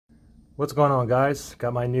What's going on, guys?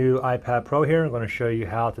 Got my new iPad Pro here. I'm going to show you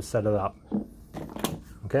how to set it up.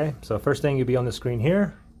 Okay, so first thing, you'll be on the screen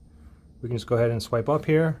here. We can just go ahead and swipe up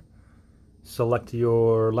here. Select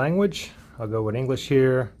your language. I'll go with English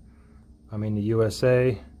here. I'm in the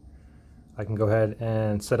USA. I can go ahead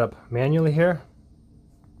and set up manually here.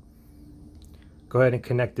 Go ahead and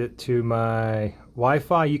connect it to my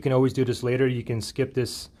Wi-Fi. You can always do this later. You can skip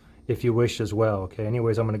this if you wish as well. Okay,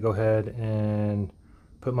 anyways, I'm going to go ahead and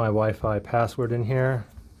put my Wi-Fi password in here.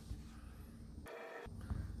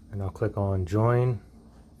 And I'll click on join.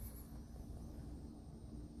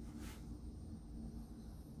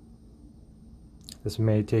 This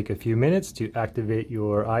may take a few minutes to activate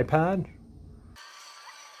your iPad.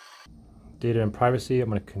 Data and privacy, I'm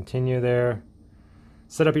going to continue there.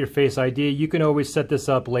 Set up your Face ID. You can always set this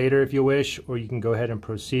up later if you wish, or you can go ahead and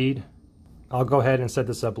proceed. I'll go ahead and set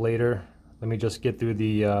this up later. Let me just get through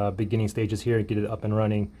the beginning stages here and get it up and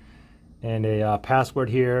running. And a password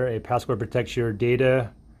here. A password protects your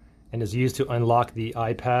data and is used to unlock the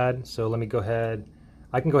iPad. So let me go ahead.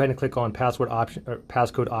 I can go ahead and click on password option or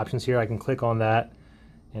passcode options here. I can click on that,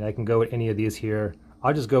 and I can go with any of these here.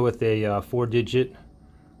 I'll just go with a 4-digit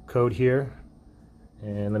code here.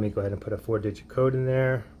 And let me go ahead and put a 4-digit code in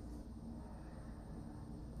there.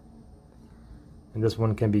 And this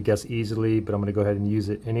one can be guessed easily, but I'm going to go ahead and use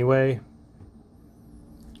it anyway.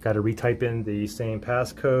 Got to retype in the same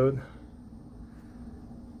passcode.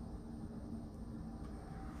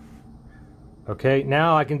 Okay,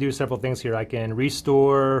 now I can do several things here. I can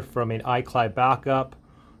restore from an iCloud backup.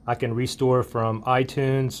 I can restore from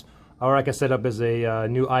iTunes, or I can set up as a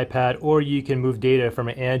new iPad, or you can move data from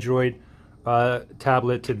an Android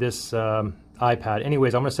tablet to this iPad.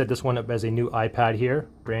 Anyways, I'm going to set this one up as a new iPad here,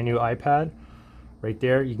 brand new iPad. Right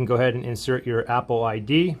there, you can go ahead and insert your Apple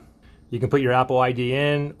ID. You can put your Apple ID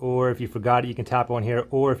in, or if you forgot it, you can tap on here,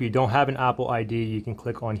 or if you don't have an Apple ID, you can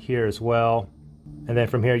click on here as well. And then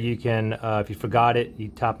from here you can, if you forgot it, you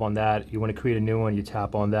tap on that. If you want to create a new one, you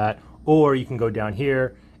tap on that. Or you can go down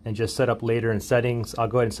here and just set up later in settings. I'll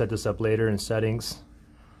go ahead and set this up later in settings.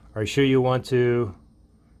 Are you sure you don't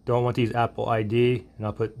want to use Apple ID? And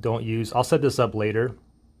I'll put don't use. I'll set this up later.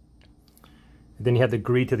 And then you have to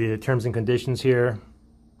agree to the terms and conditions here.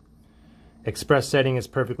 Express setting is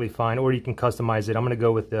perfectly fine, or you can customize it. I'm going to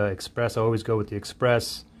go with the Express. I always go with the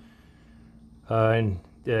Express.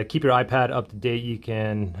 Keep your iPad up to date. You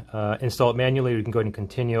can install it manually, or you can go ahead and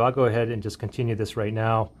continue. I'll go ahead and just continue this right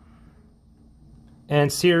now.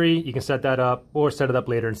 And Siri, you can set that up or set it up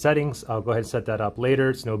later in settings. I'll go ahead and set that up later.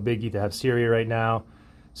 It's no biggie to have Siri right now.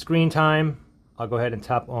 Screen time, I'll go ahead and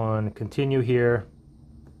tap on continue here.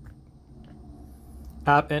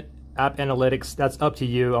 App analytics, that's up to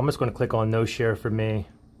you. I'm just going to click on no share for me.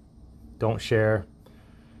 Don't share.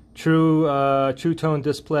 True tone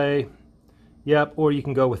display. Yep, or you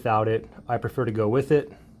can go without it. I prefer to go with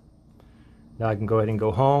it. Now I can go ahead and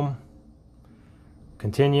go home.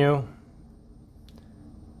 Continue.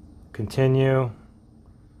 Continue.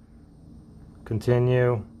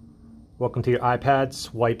 Continue. Welcome to your iPad.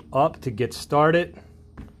 Swipe up to get started.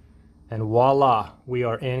 And voila, we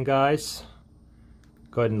are in, guys.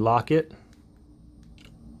 Go ahead and lock it.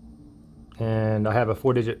 And I have a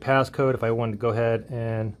 4-digit passcode if I wanted to go ahead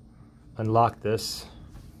and unlock this.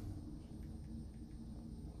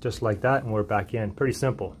 Just like that, and we're back in. Pretty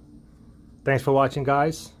simple. Thanks for watching,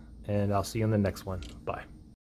 guys, and I'll see you in the next one. Bye.